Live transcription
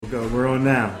go. We're on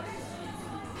now.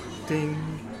 Ding.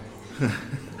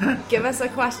 Give us a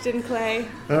question, Clay.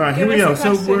 All right, here we go.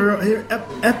 So we're here,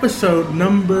 episode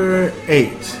number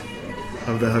 8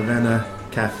 of the Havana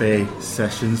Cafe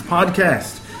Sessions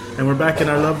podcast. And we're back in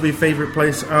our lovely favorite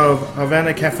place of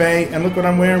Havana Cafe. And look what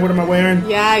I'm wearing. What am I wearing?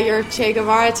 Yeah, you're Che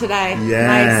Guevara today.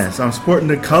 Yes, nice. I'm sporting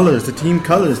the colors, the team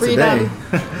colors Freedom.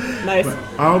 Today. Nice. But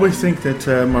I always think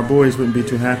that my boys wouldn't be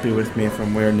too happy with me if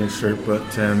I'm wearing this shirt, but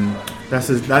that's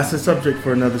a subject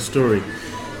for another story.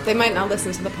 They might not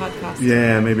listen to the podcast.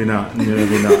 Yeah, maybe not.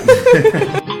 Maybe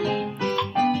not.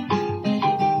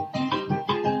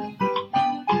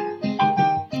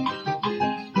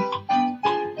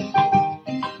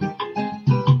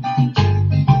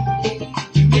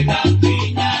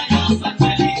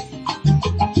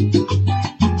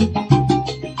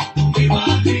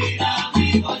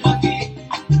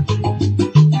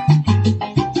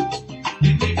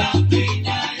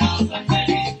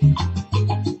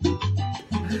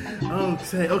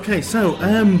 Okay, so,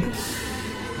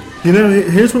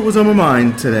 here's what was on my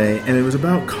mind today, and it was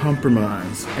about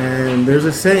compromise. And there's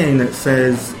a saying that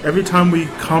says, every time we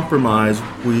compromise,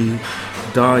 we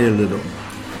die a little.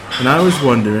 And I was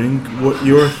wondering what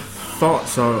your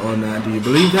thoughts are on that. Do you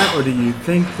believe that, or do you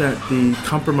think that the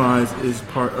compromise is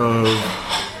part of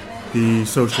the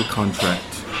social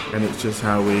contract, and it's just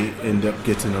how we end up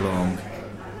getting along?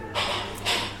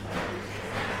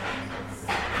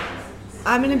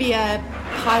 I'm going to be a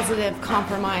positive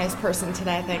compromise person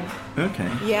today, I think. Okay.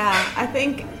 Yeah, I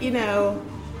think,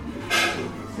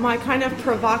 my kind of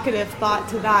provocative thought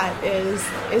to that is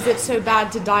it so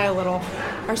bad to die a little?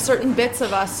 Are certain bits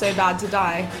of us so bad to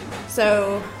die?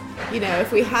 So,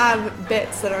 if we have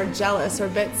bits that are jealous or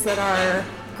bits that are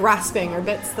grasping or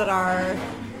bits that are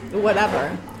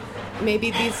whatever,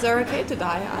 maybe these are okay to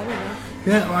die. I don't know.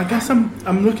 Yeah, well, I guess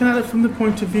I'm looking at it from the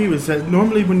point of view is that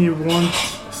normally when you want...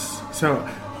 So,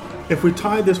 if we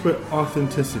tie this with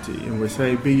authenticity and we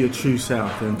say be your true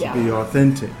self and to be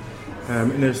authentic,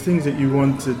 and there's things that you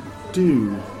want to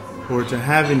do or to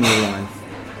have in your life,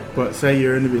 but say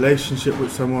you're in a relationship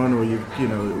with someone or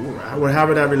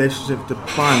however that relationship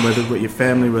define, whether it's with your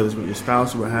family, whether it's with your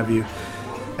spouse or what have you,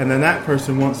 and then that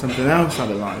person wants something else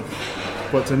out of life,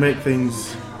 but to make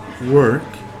things work,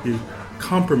 you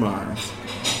compromise.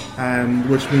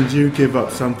 Which means you give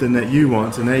up something that you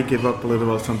want and they give up a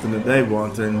little of something that they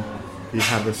want and you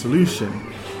have a solution.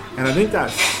 And I think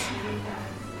that's,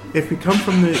 if we come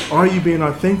from are you being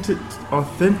authentic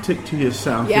to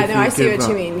yourself? Yeah, no, I see what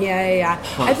you mean. Yeah.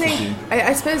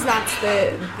 I suppose that's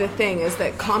the thing is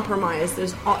that compromise,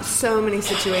 there's so many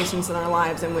situations in our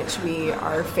lives in which we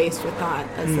are faced with that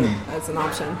as an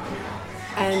option.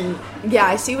 And yeah,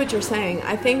 I see what you're saying.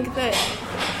 I think that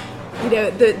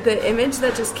the image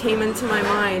that just came into my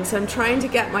mind, so I'm trying to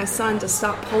get my son to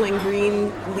stop pulling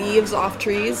green leaves off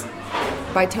trees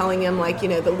by telling him,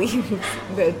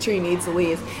 the tree needs the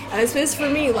leaves. And I suppose for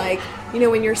me,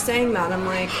 when you're saying that, I'm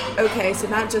like, okay, so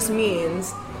that just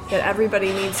means that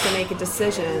everybody needs to make a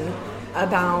decision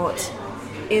about,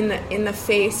 in the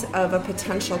face of a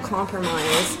potential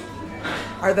compromise,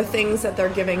 are the things that they're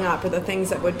giving up, or the things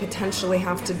that would potentially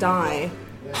have to die,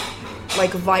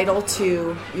 vital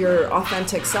to your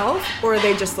authentic self, or are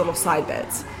they just little side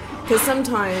bits? Because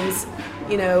sometimes,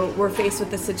 we're faced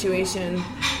with a situation,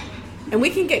 and we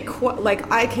can get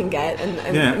I can get,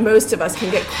 and most of us can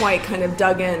get quite kind of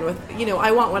dug in with,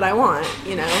 I want what I want,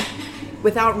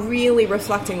 without really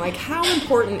reflecting, how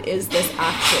important is this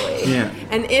actually? Yeah.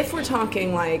 And if we're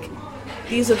talking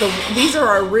these are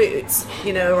our roots,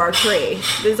 our tree.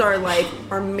 These are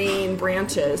our main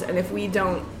branches, and if we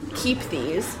don't keep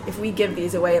these, if we give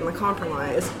these away in the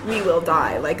compromise, we will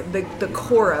die. The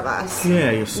core of us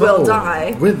your soul will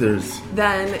die. Withers.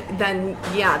 Then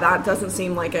that doesn't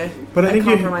seem like a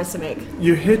compromise to make.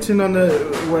 You're hitting on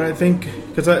what I think,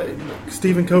 because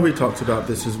Stephen Covey talks about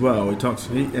this as well. He talks,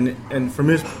 and from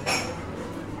his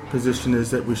position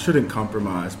is that we shouldn't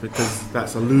compromise because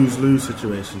that's a lose-lose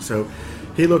situation. So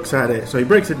he looks at it, so he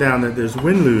breaks it down that there's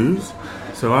win-lose.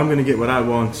 So I'm going to get what I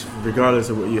want regardless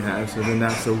of what you have. So then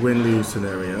that's a win-lose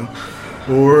scenario.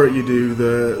 Or you do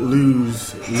the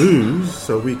lose-lose.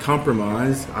 So we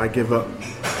compromise. I give up.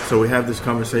 So we have this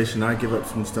conversation. I give up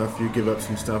some stuff. You give up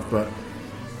some stuff. But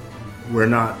we're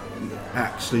not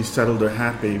actually settled or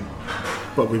happy.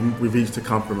 But we've reached a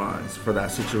compromise for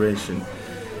that situation.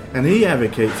 And he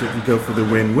advocates that you go for the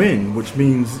win-win, which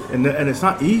means, and it's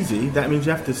not easy. That means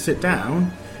you have to sit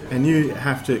down and you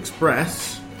have to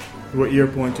express what your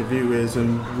point of view is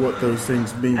and what those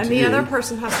things mean to you. And the other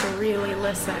person has to really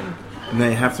listen. And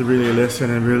they have to really listen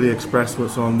and really express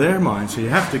what's on their mind. So you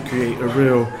have to create a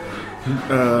real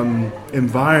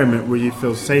environment where you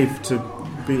feel safe to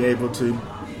be able to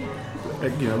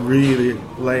really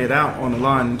lay it out on the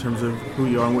line in terms of who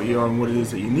you are and what it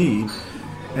is that you need.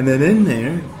 And then in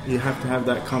there, you have to have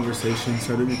that conversation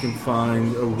so that we can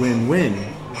find a win-win.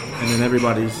 And then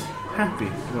everybody's happy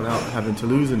without having to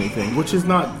lose anything, which is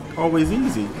not always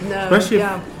easy. No, especially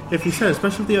if you said,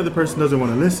 especially if the other person doesn't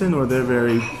want to listen, or they're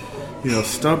very,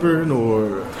 stubborn,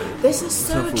 or this is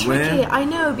so self-aware. tricky. I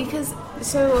know, because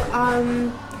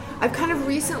I've kind of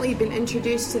recently been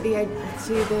introduced to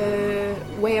the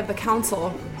way of the council,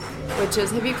 which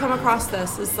is, have you come across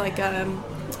this? It's like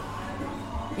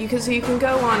you can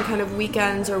go on kind of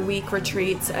weekends or week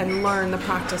retreats and learn the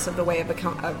practice of the way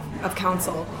of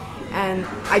counsel. And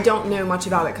I don't know much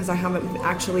about it because I haven't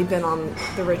actually been on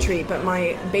the retreat, but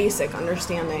my basic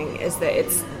understanding is that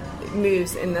it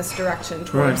moves in this direction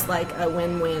towards like a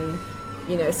win-win,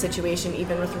 situation,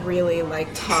 even with really like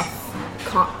tough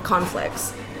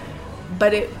conflicts.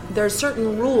 But there's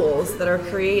certain rules that are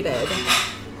created,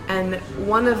 and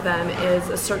one of them is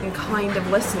a certain kind of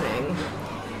listening.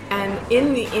 And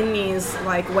in these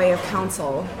like way of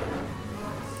counsel,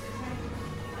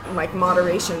 like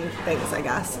moderation things, I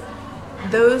guess,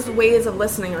 those ways of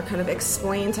listening are kind of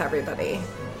explained to everybody.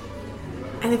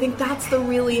 And I think that's the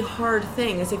really hard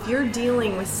thing, is if you're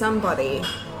dealing with somebody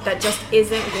that just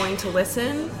isn't going to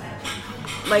listen,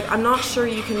 like, I'm not sure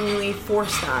you can really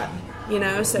force that,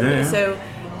 So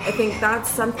I think that's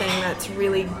something that's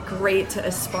really great to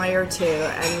aspire to,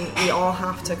 and we all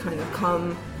have to kind of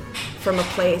come from a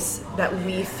place that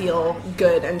we feel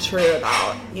good and true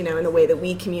about, in the way that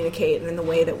we communicate and in the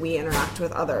way that we interact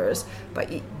with others.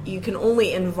 But you can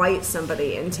only invite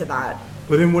somebody into that.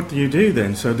 Well, then what do you do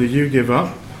then? So do you give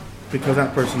up because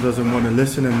that person doesn't want to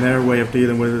listen, and their way of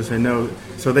dealing with it is say no,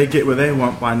 so they get what they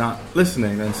want by not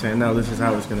listening and saying, no, this is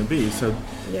how it's going to be. So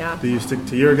do you stick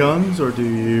to your guns, or do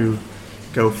you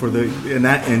go for in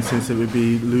that instance it would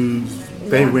be lose,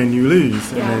 they win, you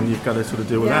lose, and then you've got to sort of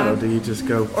deal with that, or do you just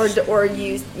go or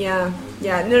use no,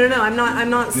 I'm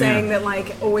not saying that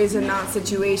like always in that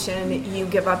situation you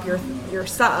give up your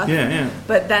stuff,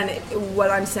 but then what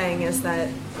I'm saying is that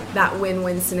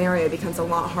win-win scenario becomes a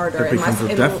lot harder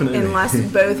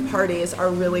unless both parties are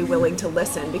really willing to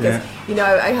listen, because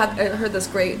I heard this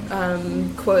great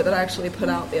quote that I actually put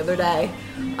out the other day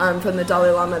from the Dalai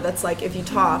Lama that's like, if you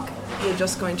talk, you're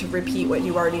just going to repeat what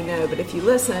you already know, but if you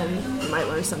listen, you might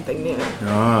learn something new.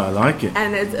 I like it.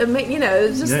 And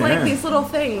it's just these little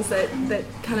things that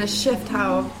kind of shift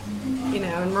how,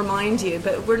 and remind you.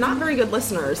 But we're not very good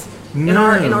listeners in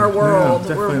our world.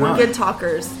 We're good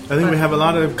talkers. I think we have a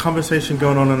lot of conversation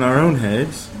going on in our own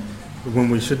heads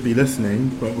when we should be listening,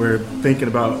 but we're thinking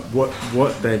about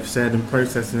what they've said and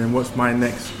processing, and what's my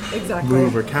next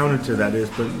move or counter to that is.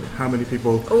 But how many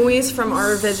people always from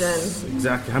our vision?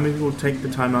 Exactly. How many people take the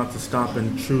time out to stop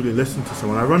and truly listen to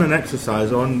someone? I run an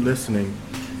exercise on listening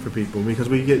for people, because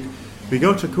we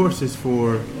go to courses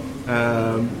for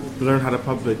learn how to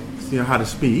how to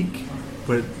speak,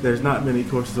 but there's not many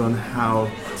courses on how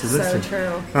to listen. So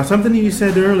true. Now, something you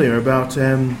said earlier about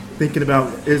thinking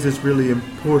about, is this really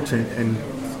important, and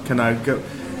can I go?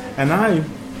 And I,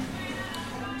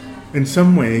 in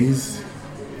some ways,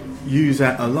 use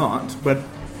that a lot, but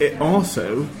it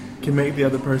also can make the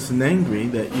other person angry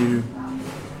that you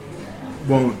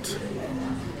won't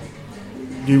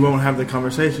have the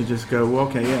conversation. Just go, well,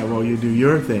 okay, you do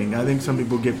your thing. I think some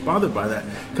people get bothered by that,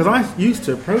 because I used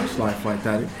to approach life like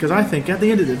that, because I think at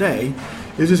the end of the day,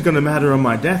 is this going to matter on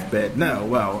my deathbed? No,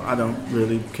 well, I don't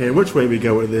really care which way we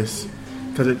go with this,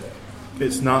 because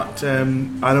it's not.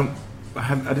 I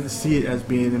didn't see it as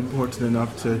being important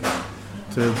enough to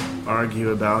argue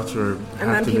about or and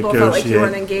have then to people negotiate. felt like you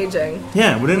weren't engaging.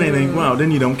 Yeah, well, then they think, well,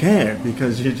 then you don't care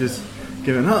because you're just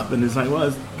giving up. And it's like, well,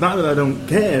 it's not that I don't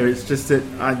care. It's just that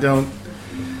I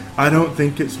don't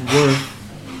think it's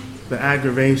worth the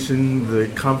aggravation, the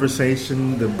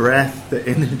conversation, the breath, the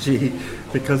energy,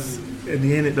 because in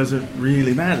the end it doesn't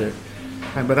really matter.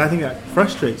 But I think that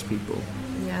frustrates people.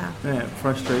 Yeah, it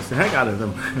frustrates the heck out of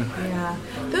them. Yeah,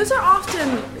 those are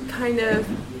often kind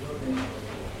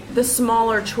of the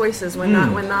smaller choices when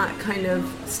that kind of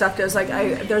stuff goes. Like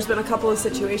there's been a couple of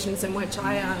situations in which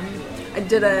I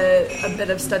did a bit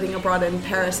of studying abroad in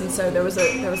Paris, and so there was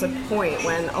a point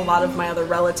when a lot of my other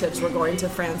relatives were going to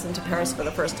France and to Paris for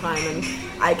the first time, and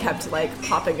I kept like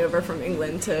popping over from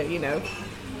England to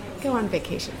go on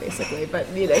vacation basically, but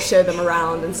show them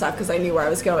around and stuff because I knew where I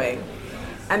was going.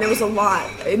 And there was a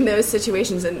lot in those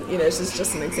situations, and this is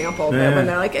just an example. But when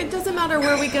they're like, it doesn't matter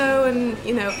where we go, and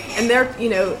and they're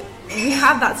we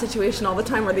have that situation all the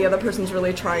time where the other person's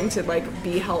really trying to like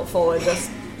be helpful and just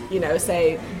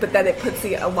say, but then it puts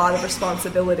a lot of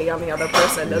responsibility on the other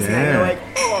person, doesn't it? You're like,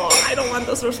 oh, I don't want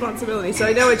this responsibility. So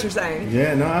I know what you're saying.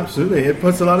 Yeah, no, absolutely. It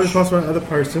puts a lot of responsibility on the other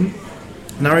person.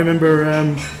 And I remember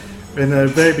in the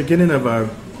very beginning of our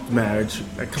marriage,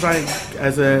 because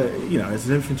as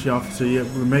an infantry officer,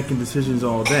 we're making decisions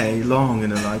all day long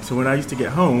and the like. So when I used to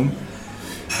get home,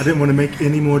 I didn't want to make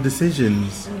any more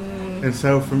decisions. And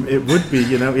so it would be, what do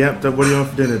you want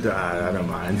for dinner? I don't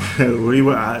mind. What do you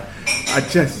want? I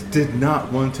just did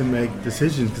not want to make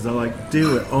decisions because I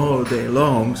do it all day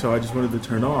long. So I just wanted to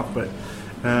turn off. But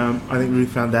I think we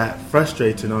found that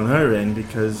frustrating on her end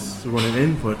because we wanted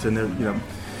input. And,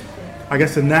 I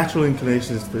guess the natural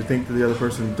inclination is to think that the other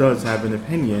person does have an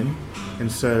opinion. And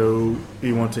so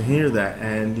you want to hear that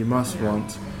and you must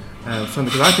want something.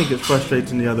 Because I think it's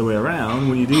frustrating the other way around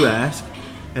when you do ask.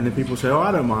 And then people say, oh,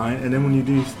 I don't mind. And then when you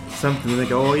do something, they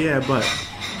go, oh, yeah, but,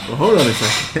 well, hold on a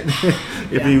second.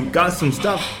 If you've got some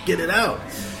stuff, get it out.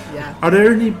 Yeah. Are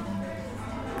there any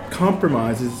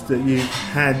compromises that you've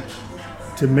had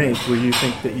to make where you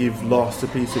think that you've lost a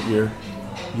piece of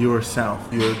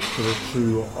yourself, your sort of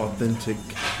true, authentic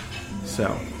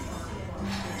self?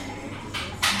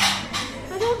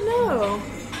 I don't know.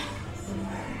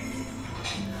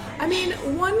 I mean,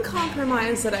 one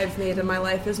compromise that I've made in my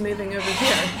life is moving over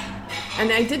here.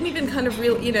 And I didn't even kind of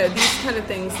these kind of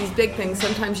things, these big things,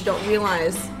 sometimes you don't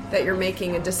realize that you're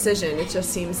making a decision. It just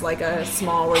seems like we're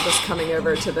just coming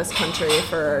over to this country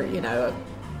for,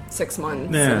 6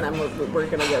 months, and then we're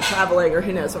going to go traveling, or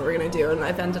who knows what we're going to do. And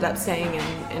I've ended up staying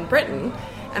in Britain.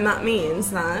 And that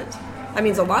means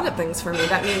a lot of things for me.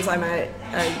 That means I'm a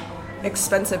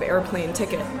expensive airplane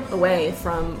ticket away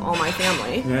from all my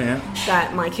family.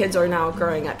 That my kids are now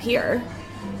growing up here.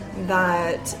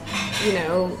 That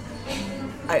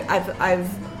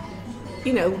I've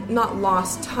not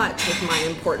lost touch with my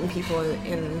important people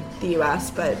in the U.S.,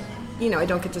 but I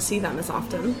don't get to see them as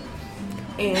often.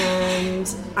 And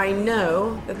I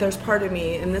know that there's part of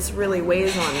me, and this really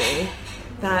weighs on me,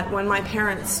 that when my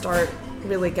parents start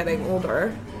really getting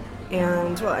older,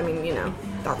 and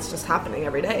that's just happening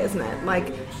every day, isn't it?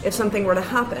 Like, if something were to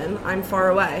happen, I'm far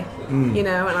away, and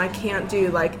I can't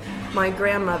do, my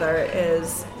grandmother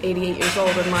is 88 years old,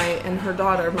 and her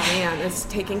daughter, my aunt, is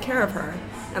taking care of her.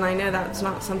 And I know that's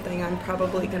not something I'm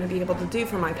probably going to be able to do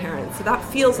for my parents. So that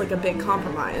feels like a big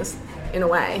compromise, in a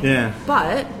way. Yeah.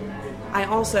 But I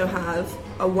also have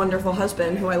a wonderful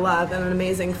husband who I love and an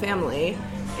amazing family.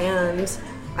 And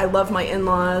I love my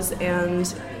in-laws,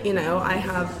 and I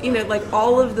have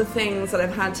all of the things that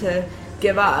I've had to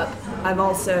give up, I've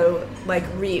also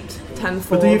reaped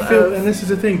tenfold. But do you feel? And this is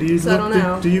the thing. Do you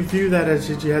do you view that as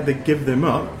if you had to give them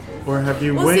up, or have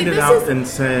you weighed it out and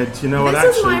said, what? This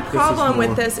actually, is my problem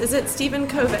with this. Is it Stephen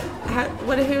Covey?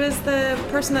 Who is the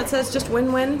person that says just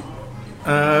win-win?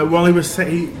 Well,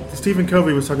 Stephen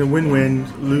Covey was talking win-win,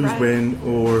 lose-win,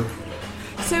 or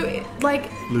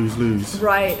lose-lose.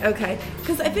 Right, okay.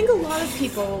 Because I think a lot of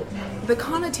people, the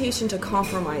connotation to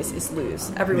compromise is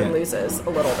lose. Everyone loses a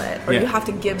little bit, or you have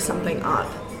to give something up.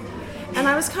 And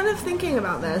I was kind of thinking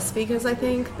about this because I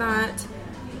think that,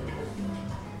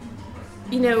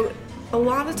 a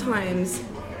lot of times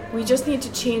we just need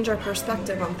to change our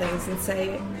perspective on things and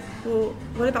say, well,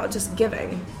 what about just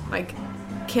giving?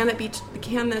 Can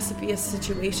this be a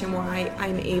situation where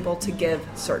I'm able to give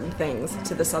certain things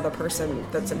to this other person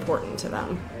that's important to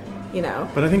them?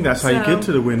 But I think that's how you get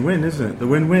to the win-win, isn't it? The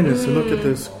win-win is to look at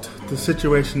the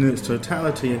situation in its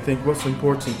totality and think, what's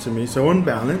important to me? So on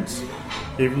balance,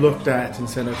 you've looked at and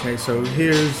said, okay, so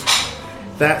here's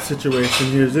that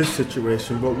situation, here's this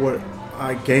situation, but what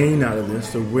I gain out of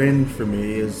this, the win for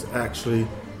me, is actually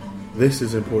this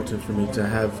is important for me to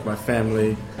have my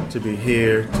family, to be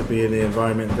here, to be in the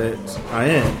environment that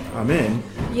I'm in.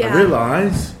 I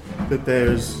realize that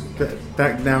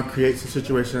that now creates a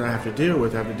situation that I have to deal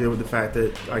with. I have to deal with the fact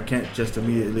that I can't just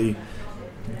immediately,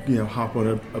 hop on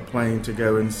a plane to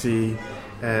go and see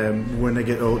when they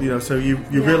get old. So you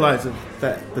realize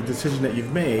that the decision that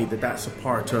you've made, that's a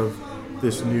part of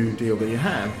this new deal that you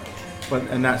have,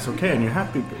 and that's okay, and you're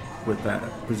happy with that,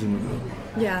 presumably.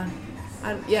 Yeah.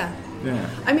 Yeah.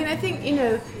 I mean, I think,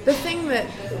 the thing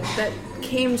that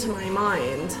came to my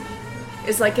mind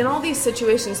is in all these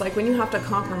situations, when you have to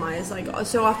compromise,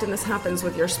 so often this happens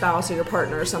with your spouse or your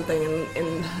partner or something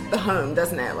in the home,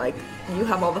 doesn't it? You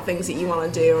have all the things that you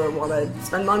want to do or want to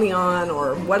spend money on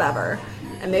or whatever,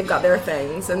 and they've got their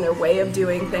things and their way of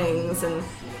doing things, and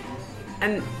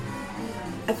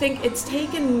I think it's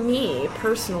taken me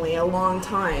personally a long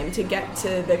time to get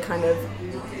to the kind of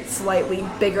slightly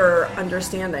bigger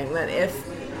understanding that if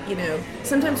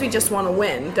sometimes we just want to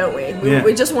win, don't we? Yeah.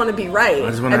 We just want to be right.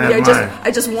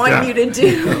 I just want you to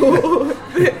do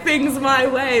things my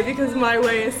way because my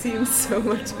way seems so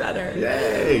much better.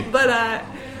 Yay! But,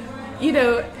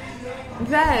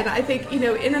 then I think,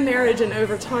 in a marriage and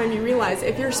over time you realize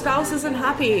if your spouse isn't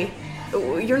happy,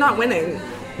 you're not winning.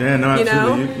 Yeah, no,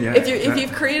 absolutely. Yeah, if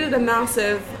you've created a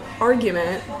massive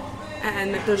argument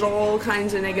and there's all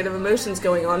kinds of negative emotions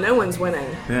going on, no one's winning.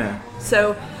 Yeah.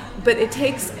 So, but it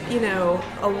takes,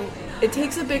 it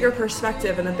takes a bigger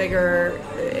perspective and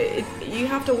you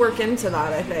have to work into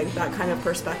that, I think, that kind of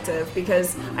perspective,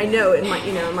 because I know in my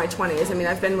 20s, I mean,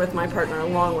 I've been with my partner a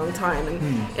long, long time,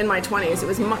 and in my 20s, it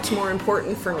was much more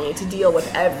important for me to deal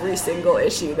with every single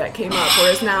issue that came up,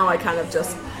 whereas now I kind of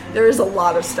there is a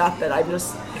lot of stuff that I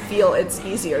just feel it's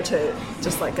easier to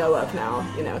just let go of now,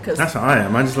 because... That's how I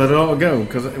am. I just let it all go,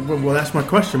 because, well, that's my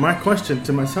question. My question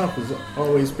to myself has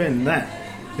always been that,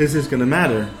 is this going to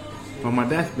matter on my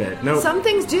deathbed? No. Some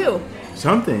things do.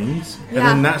 Some things. Yeah. And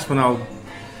then that's when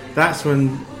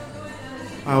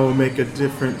I will make a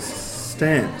different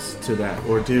stance to that,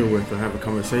 or deal with, or have a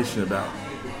conversation about.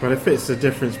 But if it's the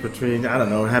difference between, I don't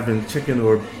know, having chicken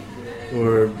or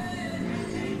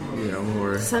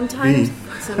sometimes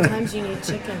beef, sometimes you need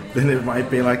chicken. Then it might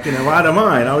be like, I don't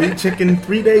mind. I'll eat chicken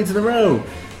 3 days in a row.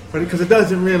 But because it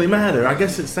doesn't really matter. I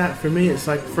guess it's that for me. It's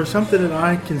like for something that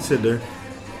I consider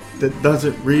that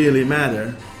doesn't really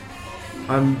matter,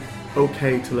 I'm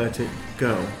okay to let it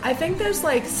go. I think there's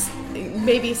like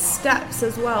maybe steps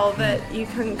as well that you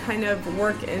can kind of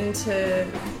work into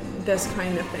this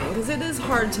kind of thing, because it is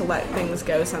hard to let things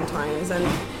go sometimes, and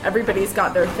everybody's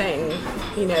got their thing,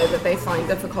 that they find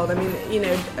difficult. I mean,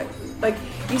 like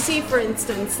you see, for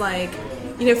instance, like,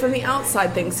 from the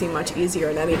outside things seem much easier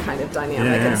in any kind of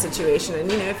dynamic and situation,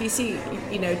 and if you see,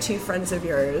 two friends of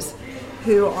yours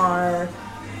who are,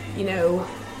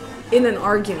 in an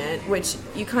argument, which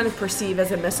you kind of perceive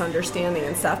as a misunderstanding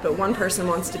and stuff, but one person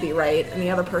wants to be right and the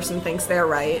other person thinks they're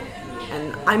right,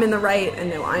 and I'm in the right, and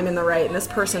no, I'm in the right, and this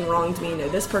person wronged me, no,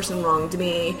 this person wronged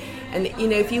me, and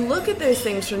if you look at those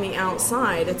things from the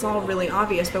outside, it's all really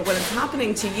obvious, but when it's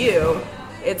happening to you,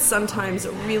 it's sometimes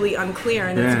really unclear,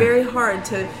 and it's very hard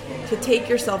to take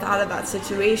yourself out of that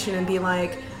situation and be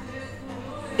like,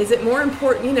 is it more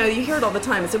important, you hear it all the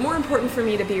time, is it more important for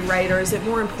me to be right, or is it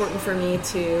more important for me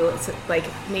to like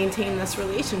maintain this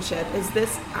relationship? Is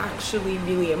this actually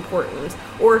really important?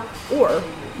 Or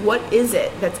what is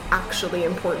it that's actually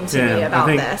important to me about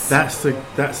this? That's the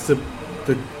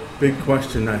big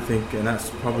question, I think, and that's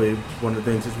probably one of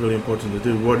the things that's really important to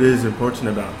do. What is important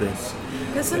about this?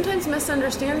 Because sometimes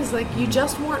misunderstandings, like you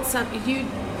just want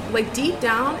like deep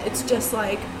down, it's just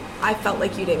like, I felt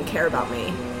like you didn't care about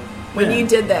me when you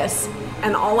did this,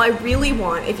 and all I really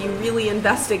want, if you really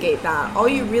investigate that, all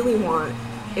you really want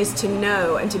is to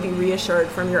know and to be reassured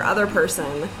from your other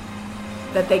person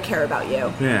that they care about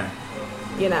you. Yeah.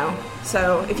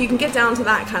 So if you can get down to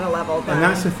that kind of level, then... And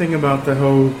that's the thing about the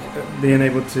whole being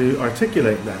able to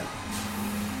articulate that,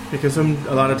 because a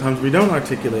lot of times we don't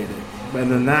articulate it, and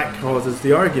then that causes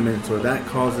the argument, or that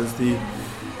causes the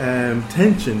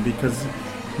tension, because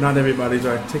not everybody's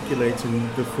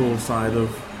articulating the full side of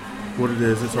what it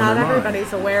is that's on their mind. Not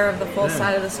everybody's aware of the full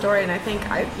side of the story, and I think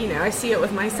I see it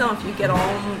with myself. You get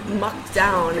all mucked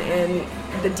down in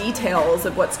the details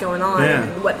of what's going on,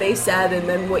 and what they said, and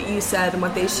then what you said, and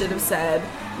what they should have said.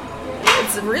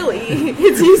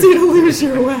 It's easy to lose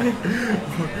your way.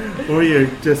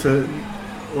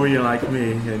 Or you're like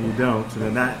me and you don't, and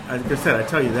then that, like I said, I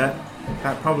tell you that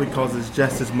probably causes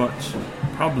just as much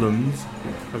problems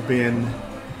of being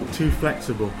too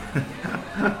flexible.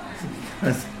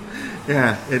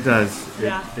 Yeah, it does.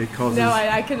 It causes... No,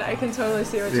 I can totally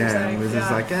see what you're saying. It's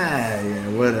just like,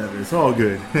 whatever, it's all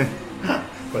good.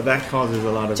 But that causes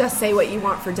a lot of... Just say what you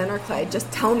want for dinner, Clay. Just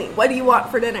tell me, what do you want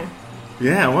for dinner?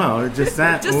 Yeah, well, just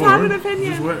that. Just have an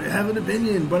opinion. Just have an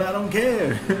opinion, but I don't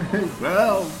care.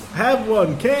 Well, have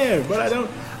one, care, but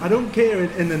I don't care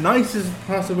in the nicest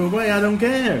possible way. I don't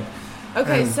care.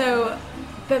 Okay, so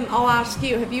then I'll ask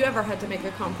you, have you ever had to make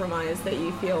a compromise that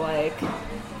you feel like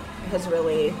has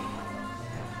really...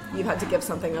 you've had to give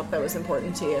something up that was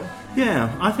important to you?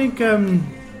 Yeah, I think,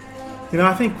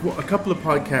 I think a couple of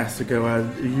podcasts ago I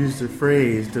used the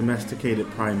phrase domesticated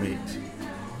primate.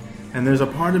 And there's a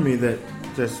part of me that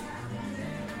just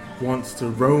wants to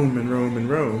roam and roam and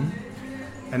roam,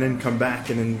 and then come back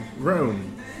and then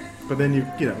roam. But then you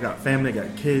got family,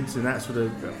 got kids, and that sort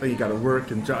of thing. You got to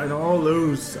work and all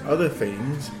those other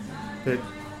things that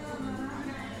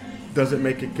doesn't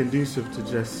make it conducive to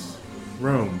just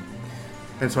roam.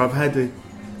 And so I've had to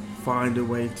find a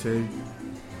way to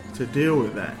deal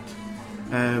with that.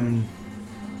 And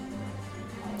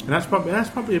that's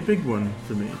probably a big one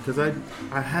for me, because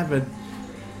I have a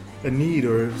need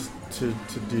to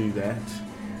do that,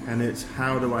 and it's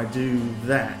how do I do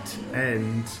that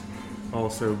and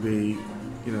also be,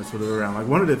 sort of around. Like,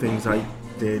 one of the things I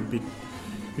did,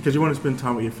 because you want to spend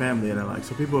time with your family, and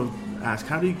so people ask,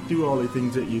 how do you do all the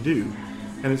things that you do?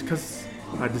 And it's because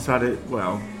I decided,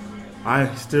 well,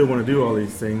 I still want to do all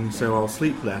these things, so I'll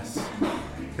sleep less.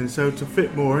 And so to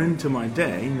fit more into my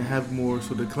day and have more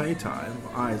sort of clay time,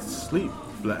 I sleep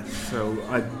less. So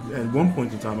at one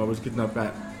point in time, I was getting up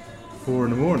at 4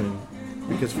 in the morning,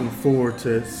 because from 4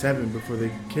 to 7 before the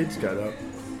kids got up,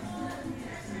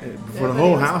 before the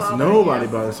whole house, nobody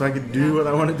bothered. So I could do what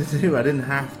I wanted to do. I didn't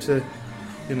have to,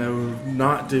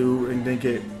 not do and then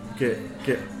get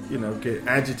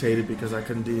agitated because I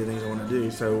couldn't do the things I want to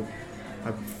do. So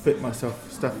I fit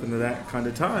myself stuff into that kind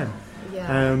of time.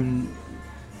 Yeah.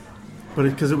 But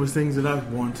because it was things that I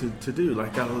wanted to do.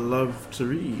 Like, I love to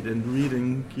read, and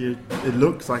reading, it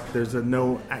looks like there's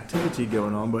no activity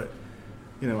going on, but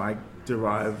I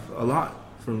derive a lot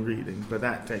from reading, but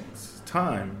that takes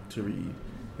time to read.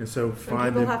 And so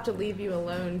people have to leave you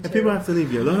alone, too. And people have to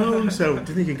leave you alone, so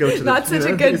then you can go to the... That's such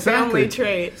a good family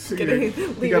trait,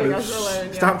 leaving us alone.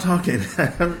 Yeah. Stop talking.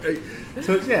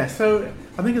 So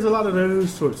I think there's a lot of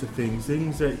those sorts of things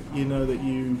that that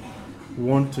you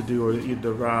want to do, or that you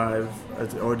derive,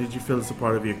 or did you feel it's a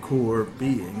part of your core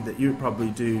being that you probably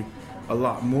do a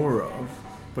lot more of,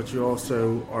 but you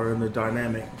also are in a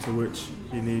dynamic to which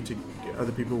you need to...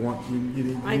 Other people want you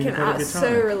need. I can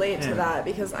so relate to that,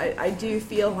 because I do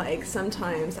feel like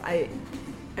sometimes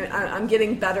I'm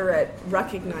getting better at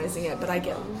recognizing it, but I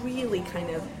get really kind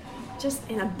of just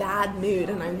in a bad mood,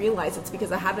 and I realize it's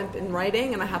because I haven't been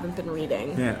writing and I haven't been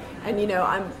reading. Yeah. And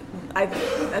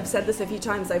I've said this a few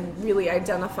times. I really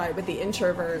identify with the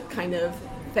introvert kind of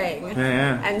thing.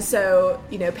 Yeah. And so,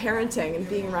 parenting and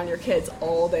being around your kids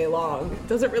all day long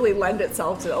doesn't really lend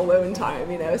itself to alone time,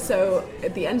 So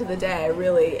at the end of the day,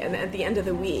 and at the end of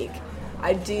the week,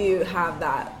 I do have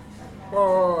that.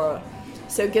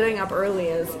 So getting up early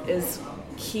is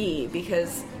key,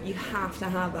 because you have to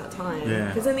have that time.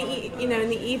 Because in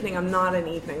the evening, I'm not an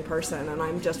evening person, and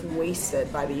I'm just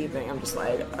wasted by the evening. I'm just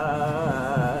like,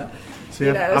 See,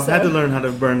 I've had to learn how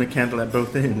to burn the candle at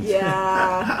both ends.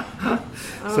 Yeah.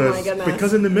 So my goodness.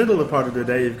 Because in the middle of part of the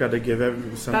day, you've got to give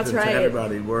something to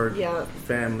everybody: work,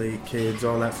 family, kids,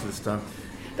 all that sort of stuff.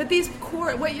 But these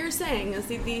core, what you're saying is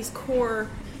these core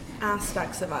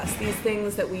aspects of us, these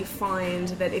things that we find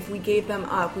that if we gave them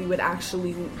up, we would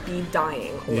actually be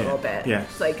dying a little bit. Yeah.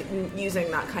 It's like using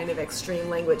that kind of extreme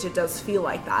language, it does feel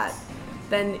like that.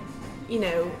 Then,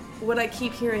 what I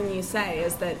keep hearing you say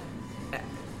is that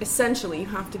essentially you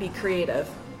have to be creative.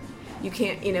 You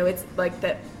can't, it's like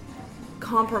that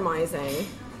compromising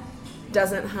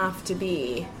doesn't have to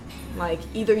be like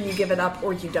either you give it up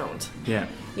or you don't. Yeah.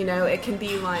 It can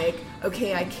be like,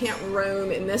 okay, I can't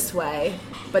roam in this way,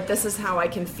 but this is how I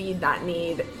can feed that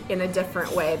need in a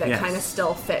different way that kind of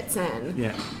still fits in.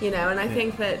 Yeah. And I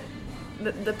think that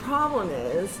the problem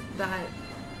is that,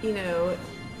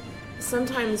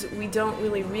 sometimes we don't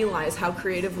really realize how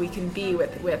creative we can be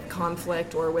with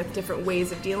conflict or with different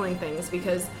ways of dealing things,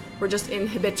 because we're just in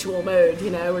habitual mode,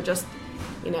 we're just...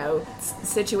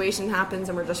 situation happens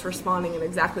and we're just responding in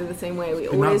exactly the same way we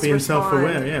always respond. Not being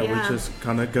self-aware, we just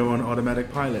kind of go on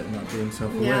automatic pilot, not being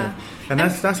self-aware. Yeah. And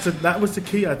that was the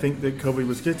key, I think, that Covey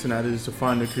was getting at, is to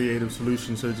find a creative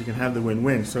solution so that you can have the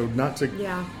win-win. So not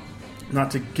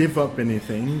to give up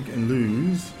anything and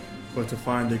lose, but to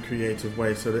find a creative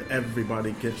way so that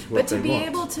everybody gets what they want. But to be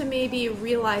able to maybe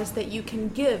realize that you can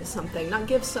give something, not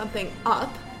give something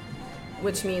up,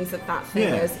 which means that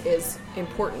thing is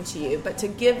important to you, but to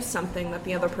give something that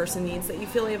the other person needs that you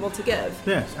feel able to give.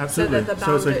 Yes, absolutely. So that the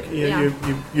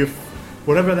boundary, you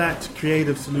whatever that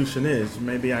creative solution is,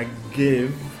 maybe I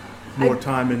give more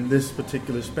time in this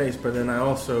particular space, but then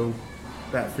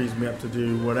that frees me up to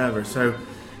do whatever. So,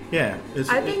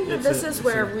 I think that this is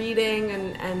where reading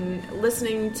and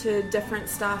listening to different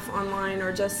stuff online,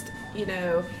 or just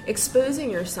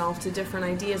exposing yourself to different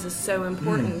ideas, is so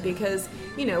important, because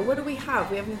what do we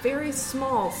have? We have a very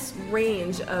small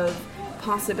range of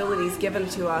possibilities given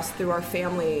to us through our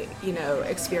family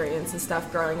experience and stuff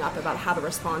growing up about how to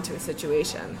respond to a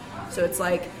situation. So it's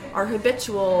like our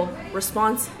habitual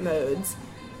response modes,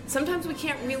 sometimes we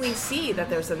can't really see that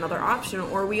there's another option,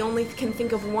 or we only can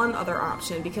think of one other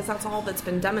option because that's all that's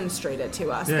been demonstrated to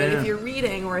us. If you're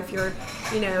reading, or if you're,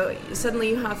 suddenly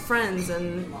you have friends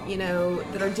and,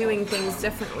 that are doing things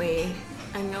differently,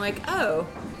 and you're like, oh,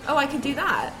 I could do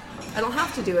that. I don't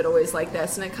have to do it always like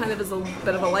this, and it kind of is a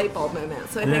bit of a light bulb moment.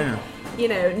 So I think,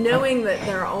 knowing that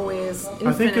there are always infinite...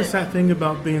 I think it's that thing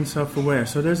about being self-aware.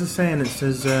 So there's a saying that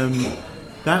says,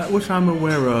 that which I'm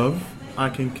aware of, I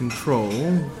can control.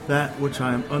 That which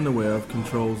I am unaware of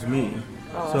controls me.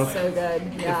 Oh, so good.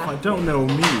 Yeah. If I don't know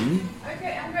me,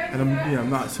 and I'm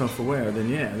not self-aware,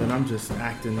 then I'm just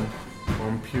acting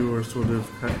on pure sort of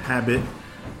habit.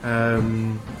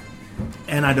 And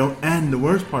the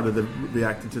worst part of the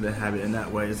reacting to the habit in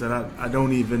that way is that I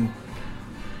don't even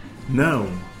know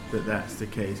that that's the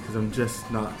case because I'm just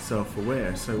not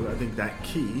self-aware. So I think that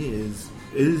key is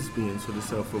being sort of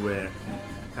self-aware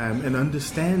and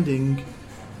understanding.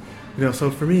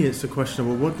 So for me, it's a question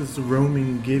of, well, what does the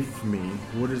roaming give me?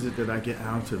 What is it that I get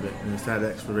out of it? And it's that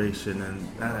exploration and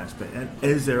that aspect. And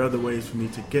is there other ways for me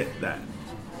to get that?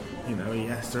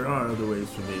 Yes, there are other ways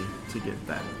for me to get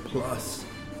that. Plus,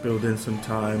 build in some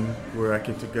time where I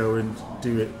get to go and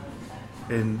do it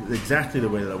in exactly the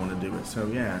way that I want to do it. So,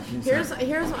 yeah. Here's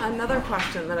another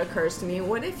question that occurs to me.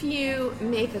 What if you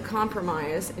make a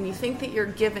compromise and you think that you're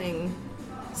giving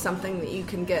something that you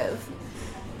can give?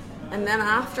 And then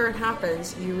after it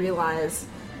happens, you realize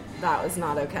that was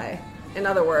not okay. In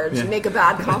other words, you make a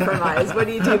bad compromise. What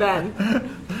do you do then?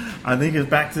 I think it's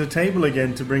back to the table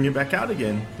again to bring it back out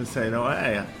again. To say, no,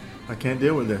 hey, I can't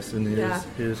deal with this. And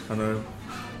here's kind of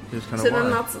so then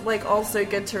that's also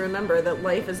good to remember that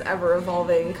life is ever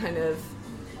evolving kind of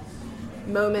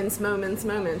moments.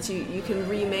 You can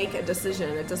remake a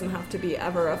decision. It doesn't have to be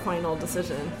ever a final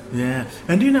decision. Yeah.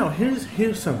 And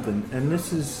here's something, and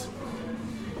this is...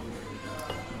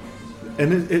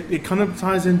 And it kind of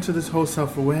ties into this whole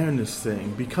self-awareness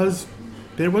thing, because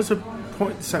there was a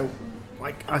point, so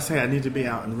like I say, I need to be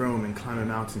out in Rome and climbing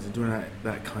mountains and doing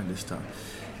that kind of stuff.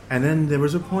 And then there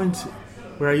was a point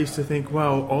where I used to think,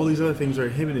 well, all these other things are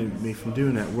inhibiting me from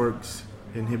doing that. Work's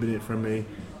inhibited from me,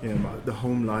 the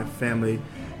home life, family.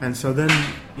 And so then,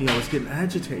 I was getting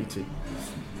agitated.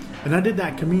 And I did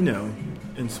that Camino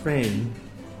in Spain,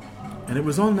 and it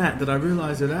was on that I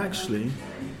realized that actually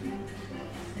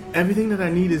everything that I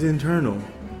need is internal.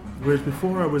 Whereas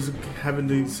before I was having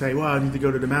to say, well, I need to go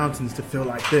to the mountains to feel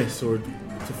like this or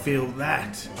to feel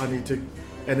that.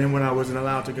 And then when I wasn't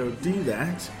allowed to go do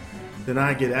that, then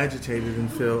I get agitated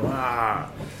and feel,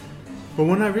 But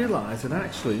when I realized that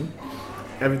actually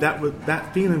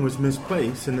that feeling was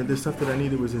misplaced and that the stuff that I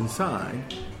needed was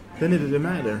inside, then it didn't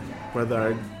matter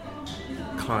whether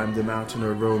I climbed the mountain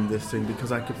or roamed this thing,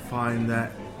 because I could find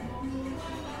that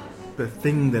the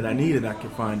thing that I needed I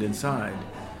could find inside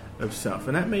of self.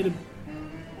 And that made a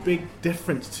big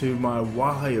difference to my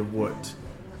why of what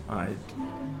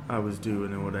I was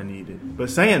doing and what I needed. But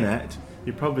saying that,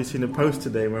 you've probably seen a post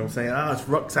today where I'm saying, it's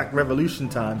rucksack revolution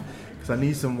time, because I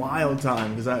need some wild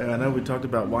time, because I know we talked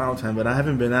about wild time, but I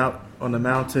haven't been out on the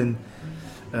mountain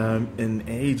in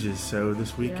ages, so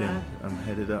this weekend I'm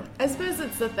headed up. I suppose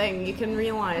it's the thing, you can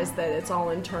realize that it's all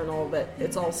internal, but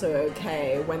it's also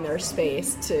okay when there's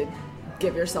space to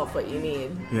give yourself what you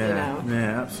need. Yeah,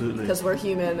 absolutely. Because we're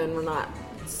human and we're not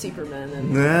Superman.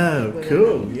 And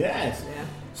cool, yes. Yeah.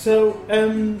 So,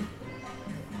 I'm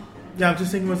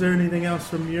just thinking, was there anything else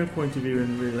from your point of view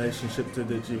in relationship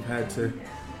that you've had to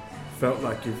felt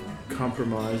like you've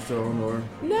compromised on, or?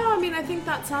 No, I think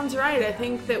that sounds right. I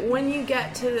think that when you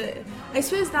get to I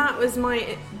suppose that was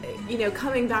my,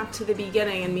 coming back to the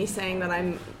beginning and me saying that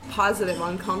I'm positive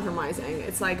on compromising.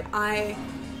 It's like I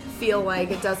feel like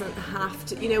it doesn't have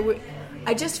to,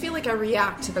 I just feel like I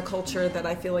react to the culture that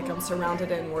I feel like I'm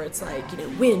surrounded in, where it's like,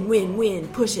 win,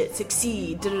 push it,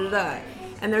 succeed, da-da-da.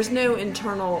 And there's no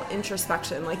internal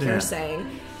introspection, like you're saying,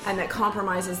 and that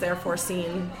compromise is therefore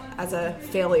seen as a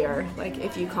failure. Like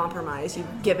if you compromise, you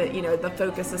give it, the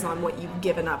focus is on what you've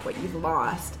given up, what you've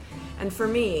lost. And for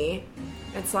me,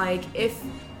 it's like if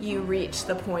you reach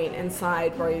the point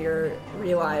inside where you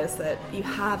realize that you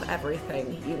have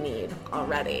everything you need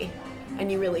already,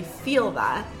 and you really feel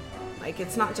that, like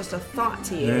it's not just a thought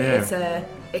to you, it's a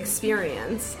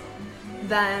experience,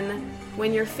 then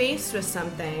when you're faced with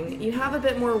something, you have a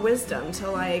bit more wisdom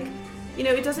to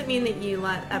it doesn't mean that you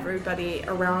let everybody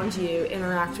around you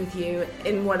interact with you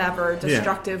in whatever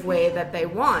destructive way that they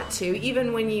want to.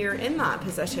 Even when you're in that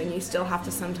position, you still have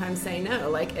to sometimes say no,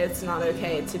 like it's not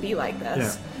okay to be like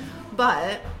this. Yeah.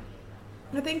 But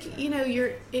I think,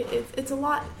 it's a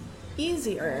lot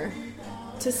easier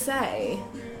to say,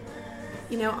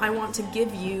 I want to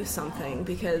give you something,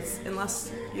 because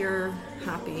unless you're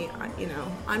happy,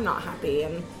 I'm not happy.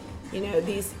 And,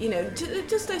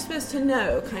 just I suppose to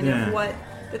know kind of what,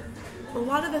 a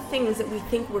lot of the things that we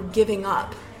think we're giving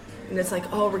up, and it's like,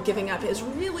 we're giving up, is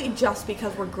really just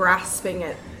because we're grasping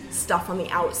at stuff on the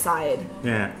outside.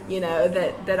 Yeah.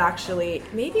 That actually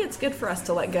maybe it's good for us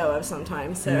to let go of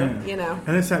sometimes. So,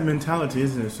 And it's that mentality,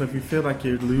 isn't it? So if you feel like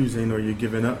you're losing or you're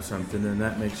giving up something, then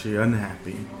that makes you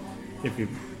unhappy. If you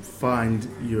find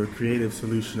your creative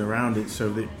solution around it so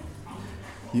that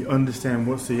you understand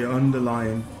what's the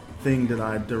underlying thing that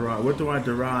I derive, what do I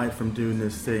derive from doing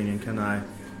this thing, and can I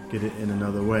get it in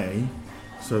another way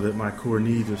so that my core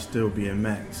needs are still being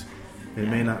met. It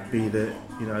may not be that,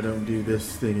 I don't do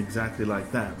this thing exactly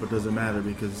like that, but it doesn't matter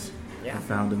because I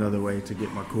found another way to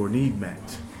get my core need met.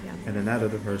 Yeah. And then that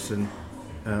other person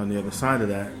on the other side of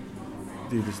that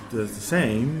does the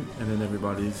same, and then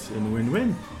everybody's in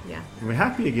win-win. Yeah. And we're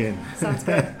happy again. Sounds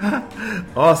good.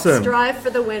 Awesome. Strive for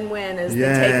the win-win is the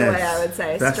takeaway, I would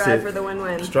say. Strive for the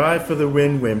win-win. Strive for the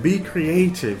win-win. Be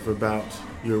creative about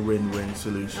your win-win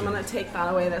solution. I'm going to take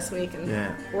that away this week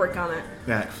and work on it.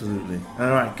 Absolutely.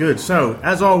 All right, good. So,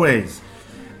 as always,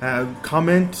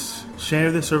 comment,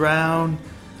 share this around.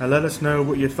 Let us know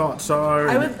what your thoughts are.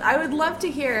 I would love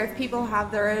to hear if people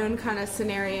have their own kind of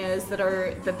scenarios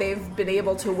that they've been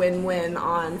able to win-win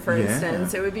on, for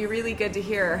instance. It would be really good to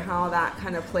hear how that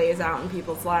kind of plays out in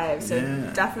people's lives. So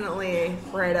definitely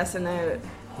write us a note.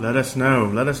 Let us know.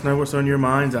 Let us know what's on your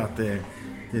minds out there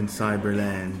in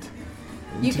Cyberland.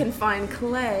 You can find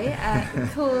Clay at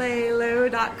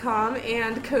claylow.com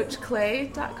and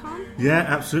coachclay.com. Yeah,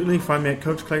 absolutely. Find me at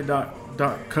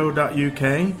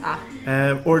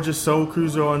coachclay.co.uk or just Soul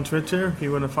Cruiser on Twitter if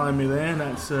you want to find me there.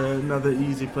 That's another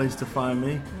easy place to find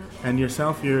me. And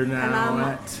yourself, you're now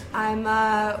at? I'm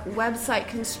website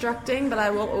constructing, but I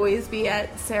will always be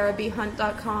at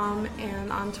sarahbhunt.com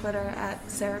and on Twitter at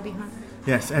sarahbhunt.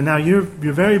 Yes, and now you're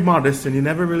very modest and you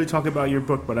never really talk about your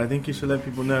book, but I think you should let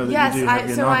people know that you do have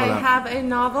your novel out. Yes, so I have a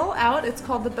novel out. It's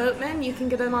called The Boatman. You can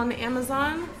get it on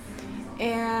Amazon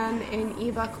and in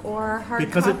ebook or hard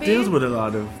because copy. It deals with a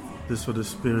lot of this sort of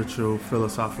spiritual,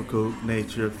 philosophical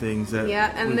nature of things that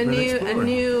and a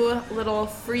new little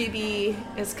freebie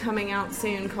is coming out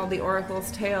soon called The Oracle's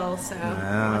Tale. So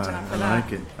watch out for that. I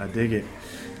like it. I dig it.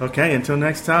 Okay, until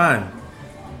next time.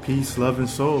 Peace, love, and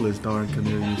soul, as Darn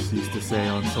Cornelius used to say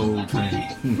on Soul Train.